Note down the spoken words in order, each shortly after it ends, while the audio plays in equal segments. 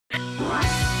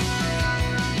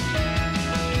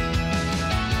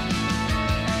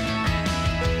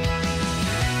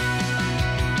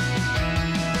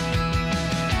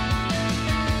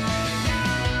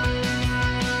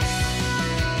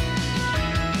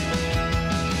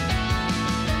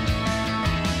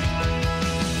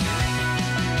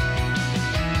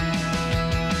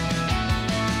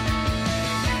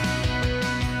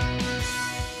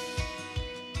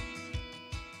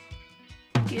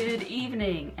Good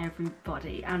evening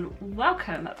everybody and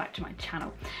welcome back to my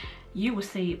channel. You will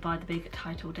see by the big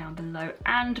title down below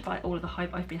and by all of the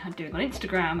hype I've been doing on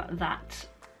Instagram that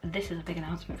this is a big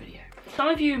announcement video. Some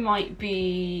of you might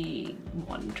be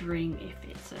wondering if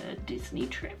it's a Disney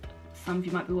trip. Some of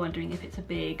you might be wondering if it's a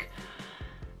big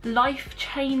life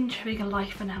change, a big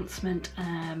life announcement,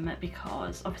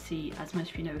 because obviously, as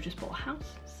most of you know, we've just bought a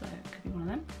house, so it could be one of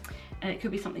them. It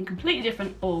could be something completely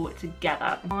different all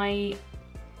together. I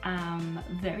am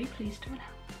very pleased to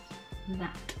announce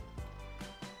that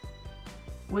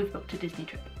we've booked a Disney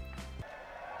trip.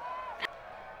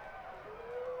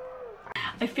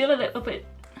 I feel a little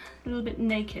bit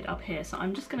naked up here, so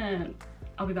I'm just gonna,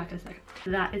 I'll be back in a second.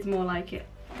 That is more like it.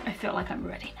 I feel like I'm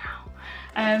ready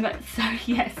now. So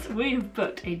yes, we have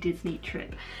booked a Disney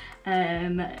trip.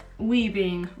 We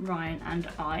being Ryan and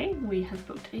I, we have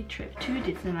booked a trip to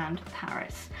Disneyland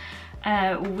Paris.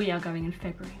 We are going in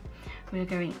February. We are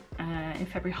going in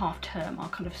February half term, our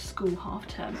kind of school half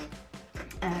term.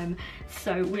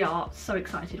 So we are so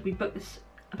excited. We booked this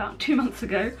about 2 months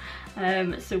ago,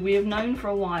 so we have known for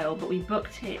a while, but we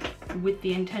booked it with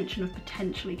the intention of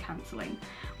potentially cancelling,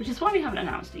 which is why we haven't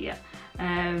announced it yet.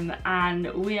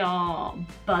 And we are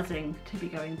buzzing to be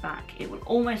going back. It will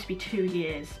almost be 2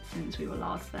 years since we were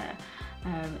last there,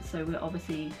 so we're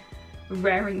obviously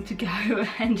raring to go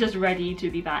and just ready to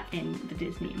be back in the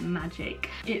Disney magic.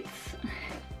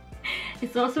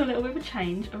 It's also a little bit of a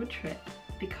change of a trip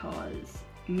because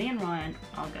me and Ryan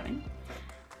are going,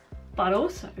 but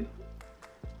also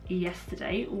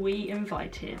yesterday we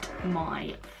invited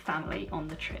my family on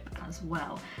the trip as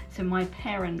well. So my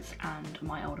parents and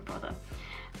my older brother,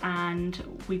 and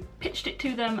we pitched it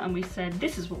to them and we said,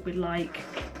 this is what we'd like,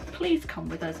 please come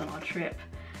with us on our trip.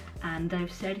 And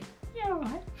they've said, yeah, all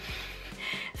right.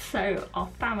 So our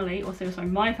family, or sorry,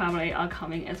 my family are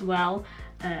coming as well,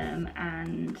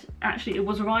 and actually it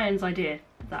was Ryan's idea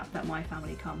that my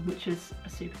family come, which is a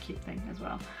super cute thing as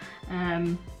well.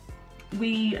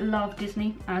 We love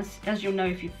Disney, as you'll know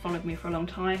if you've followed me for a long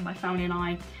time. My family and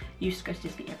I used to go to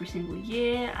Disney every single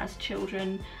year as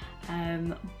children,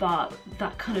 but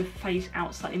that kind of phased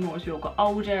out slightly more as we all got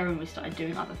older and we started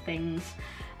doing other things.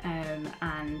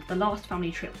 And the last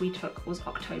family trip we took was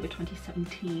October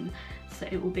 2017, so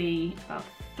it will be about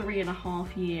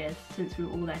 3.5 years since we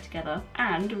were all there together,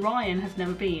 and Ryan has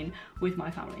never been with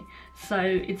my family, so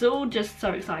it's all just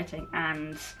so exciting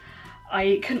and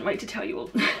I couldn't wait to tell you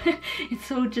all.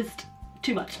 It's all just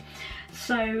too much.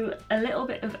 So a little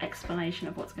bit of explanation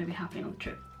of what's going to be happening on the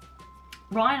trip.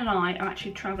 Ryan and I are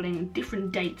actually travelling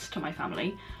different dates to my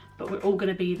family, but we're all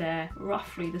going to be there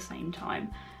roughly the same time.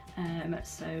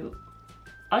 So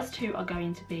us two are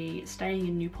going to be staying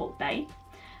in Newport Bay,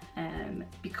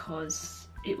 because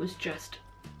it was just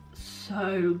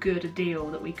so good a deal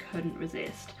that we couldn't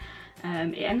resist.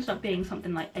 It ended up being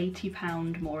something like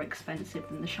 £80 more expensive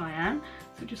than the Cheyenne,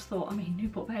 so we just thought, I mean,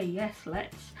 Newport Bay, yes,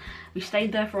 let's. We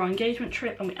stayed there for our engagement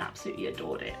trip and we absolutely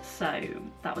adored it, so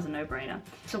that was a no-brainer.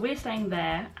 So we're staying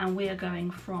there and we are going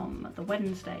from the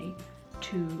Wednesday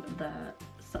to the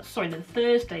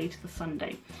Thursday to the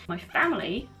Sunday. My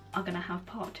family are going to have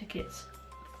park tickets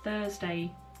Thursday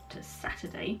to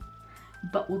Saturday,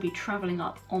 but we'll be travelling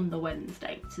up on the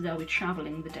Wednesday, so they'll be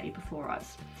travelling the day before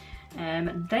us.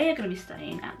 They are going to be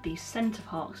staying at the Center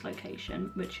Parcs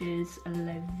location, which is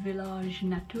Le Village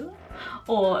Nature,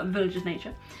 or Village of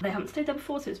Nature. They haven't stayed there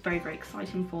before, so it's very, very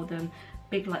exciting for them.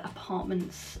 Big like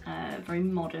apartments, very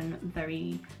modern,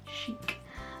 very chic,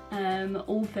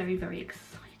 all very, very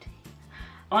exciting.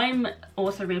 I'm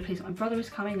also really pleased that my brother is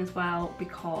coming as well,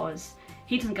 because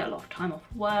he doesn't get a lot of time off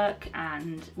work,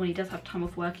 and when he does have time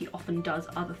off work he often does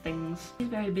other things. He's a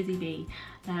very busy bee,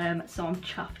 so I'm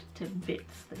chuffed to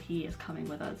bits that he is coming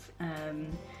with us,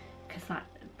 because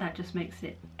that just makes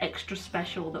it extra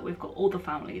special that we've got all the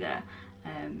family there.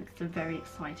 So very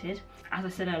excited. As I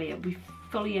said earlier, we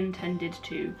fully intended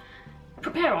to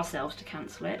prepare ourselves to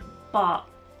cancel it, but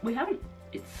we haven't.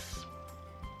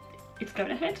 It's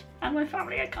going ahead and my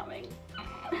family are coming.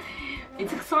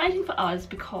 It's exciting for us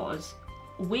because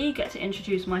we get to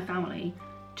introduce my family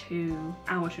to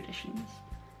our traditions,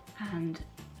 and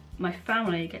my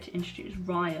family get to introduce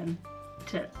Ryan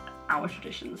to our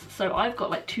traditions. So I've got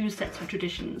like 2 sets of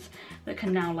traditions that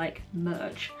can now like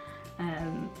merge.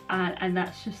 And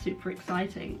that's just super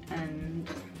exciting. And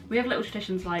we have little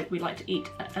traditions like we like to eat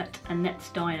at Annette's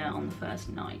Diner on the first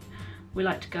night. We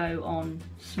like to go on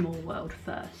Small World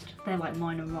first. They're like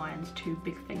mine and Ryan's 2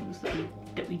 big things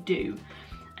that we do.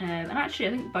 And actually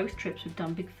I think both trips we've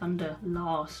done Big Thunder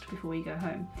last before we go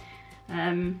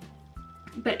home.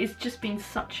 But it's just been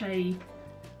such a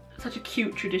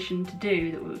cute tradition to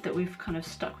do that we've kind of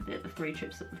stuck with it the 3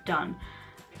 trips that we've done.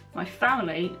 My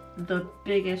family, the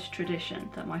biggest tradition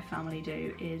that my family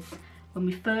do is when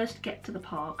we first get to the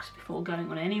parks before going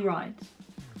on any rides,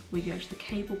 we go to the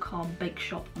cable car bake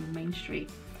shop on Main Street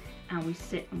and we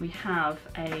sit and we have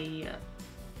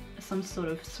some sort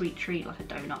of sweet treat like a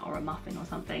donut or a muffin or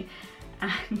something.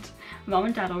 And Mum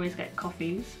and Dad always get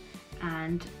coffees,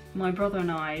 and my brother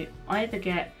and I either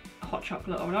get hot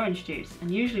chocolate or an orange juice,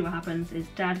 and usually what happens is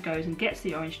Dad goes and gets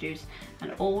the orange juice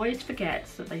and always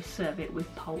forgets that they serve it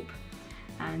with pulp,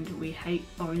 and we hate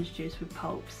orange juice with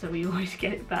pulp, so we always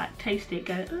get it back, taste it,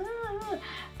 go ah,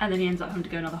 and then he ends up having to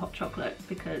go another hot chocolate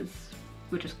because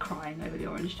we're just crying over the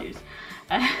orange juice.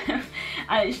 And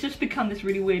it's just become this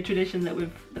really weird tradition that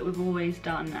we've always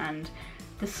done, and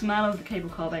the smell of the cable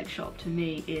car bake shop to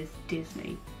me is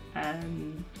Disney.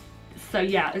 So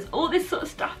yeah, there's all this sort of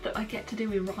stuff that I get to do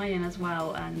with Ryan as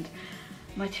well, and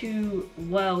my 2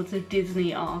 worlds of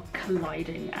Disney are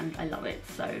colliding and I love it.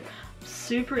 So I'm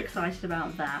super excited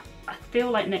about that. I feel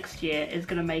like next year is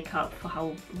going to make up for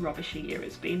how rubbish a year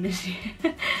it's been this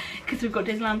year, because we've got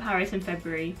Disneyland Paris in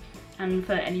February, and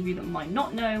for any of you that might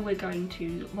not know, we're going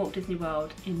to Walt Disney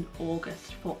World in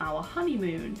August for our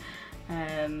honeymoon.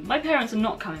 My parents are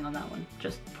not coming on that one,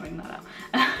 just pointing that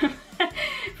out.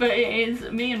 But it is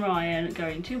me and Ryan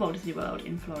going to Walt Disney World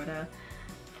in Florida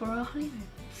for our honeymoon.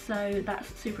 So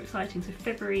that's super exciting. So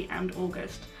February and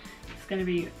August, it's going to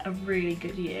be a really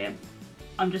good year.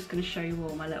 I'm just going to show you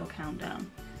all my little countdown.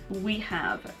 We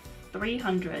have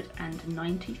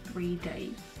 393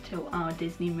 days till our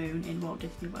Disney moon in Walt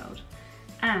Disney World.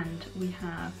 And we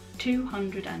have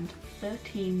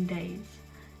 213 days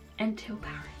until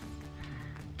Paris.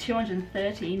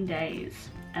 213 days.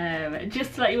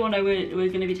 Just to let you all know, we're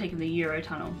going to be taking the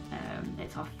Eurotunnel.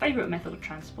 It's our favourite method of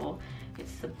transport.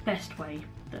 It's the best way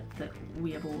that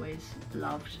we have always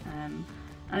loved.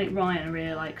 I think Ryan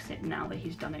really likes it now that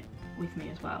he's done it with me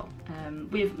as well.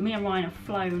 Me and Ryan have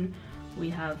flown, we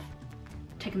have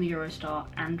taken the Eurostar,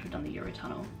 and we've done the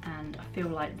Eurotunnel, and I feel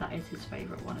like that is his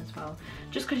favourite one as well.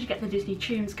 Just because you get the Disney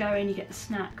tunes going, you get the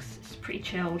snacks, it's pretty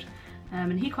chilled.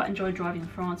 And he quite enjoyed driving in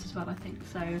France as well, I think.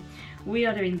 So we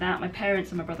are doing that. My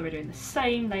parents and my brother are doing the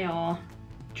same. They are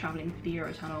travelling through the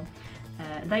Eurotunnel.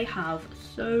 They have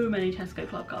so many Tesco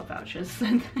Club Card vouchers.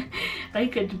 They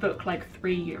could book like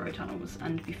 3 Eurotunnels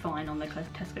and be fine on their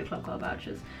Tesco Club Card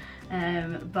vouchers.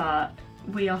 But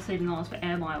we are saving ours for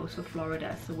air miles for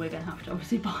Florida, so we're going to have to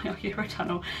obviously buy our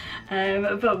Eurotunnel.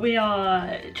 But we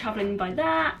are travelling by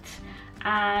that,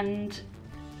 and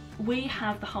we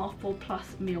have the half board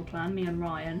plus meal plan, me and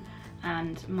Ryan,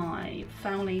 and my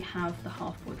family have the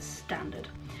half board standard,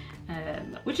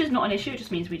 which is not an issue. It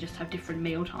just means we just have different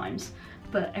meal times,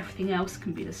 but everything else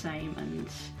can be the same. And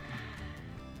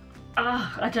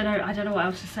I don't know what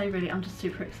else to say really. I'm just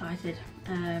super excited.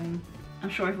 I'm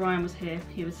sure if Ryan was here,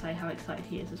 he would say how excited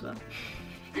he is as well.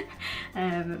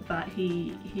 But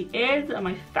he is, and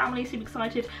my family seem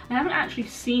excited. I haven't actually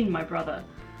seen my brother.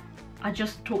 I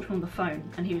just talked to him on the phone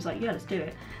and he was like, yeah, let's do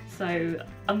it. So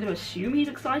I'm going to assume he's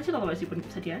excited, otherwise he wouldn't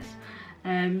have said yes.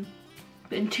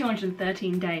 But in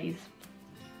 213 days,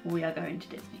 we are going to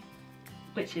Disney,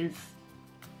 which is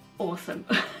awesome.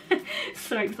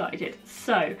 So excited.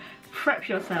 So prep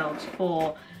yourselves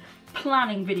for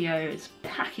planning videos,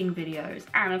 packing videos,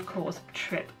 and of course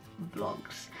trip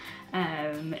vlogs.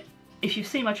 If you've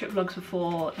seen my trip vlogs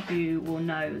before, you will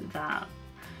know that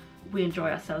we enjoy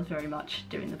ourselves very much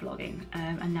doing the vlogging,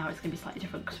 and now it's going to be slightly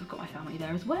different because we've got my family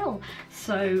there as well.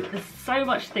 So there's so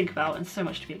much to think about and so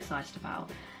much to be excited about,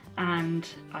 and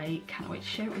I cannot wait to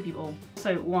share it with you all.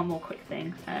 So one more quick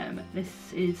thing,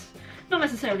 this is not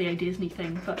necessarily a Disney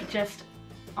thing, but just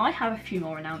I have a few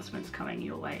more announcements coming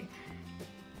your way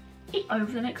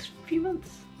over the next few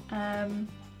months.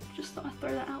 Just thought I'd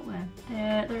throw that out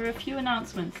there. There are a few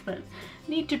announcements that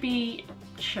need to be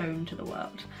shown to the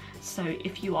world. So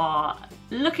if you are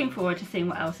looking forward to seeing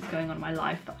what else is going on in my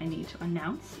life that I need to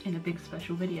announce in a big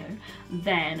special video,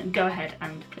 then go ahead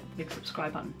and click the big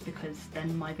subscribe button, because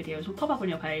then my videos will pop up on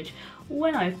your page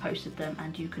when I've posted them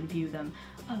and you can view them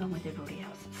along with everybody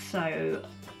else. So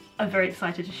I'm very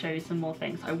excited to show you some more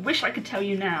things. I wish I could tell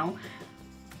you now,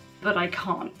 but I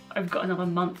can't. I've got another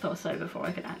month or so before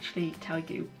I can actually tell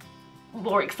you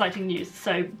more exciting news,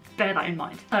 so bear that in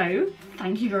mind. So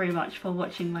thank you very much for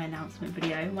watching my announcement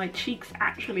video. My cheeks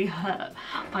actually hurt.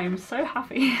 I am so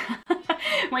happy.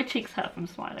 My cheeks hurt from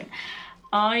smiling.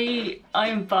 I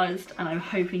am buzzed, and I'm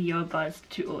hoping you're buzzed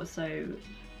to also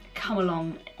come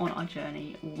along on our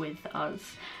journey with us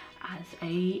as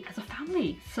a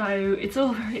family. So it's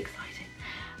all very exciting,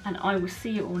 and I will see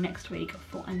you all next week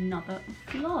for another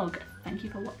vlog. Thank you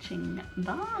for watching.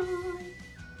 Bye.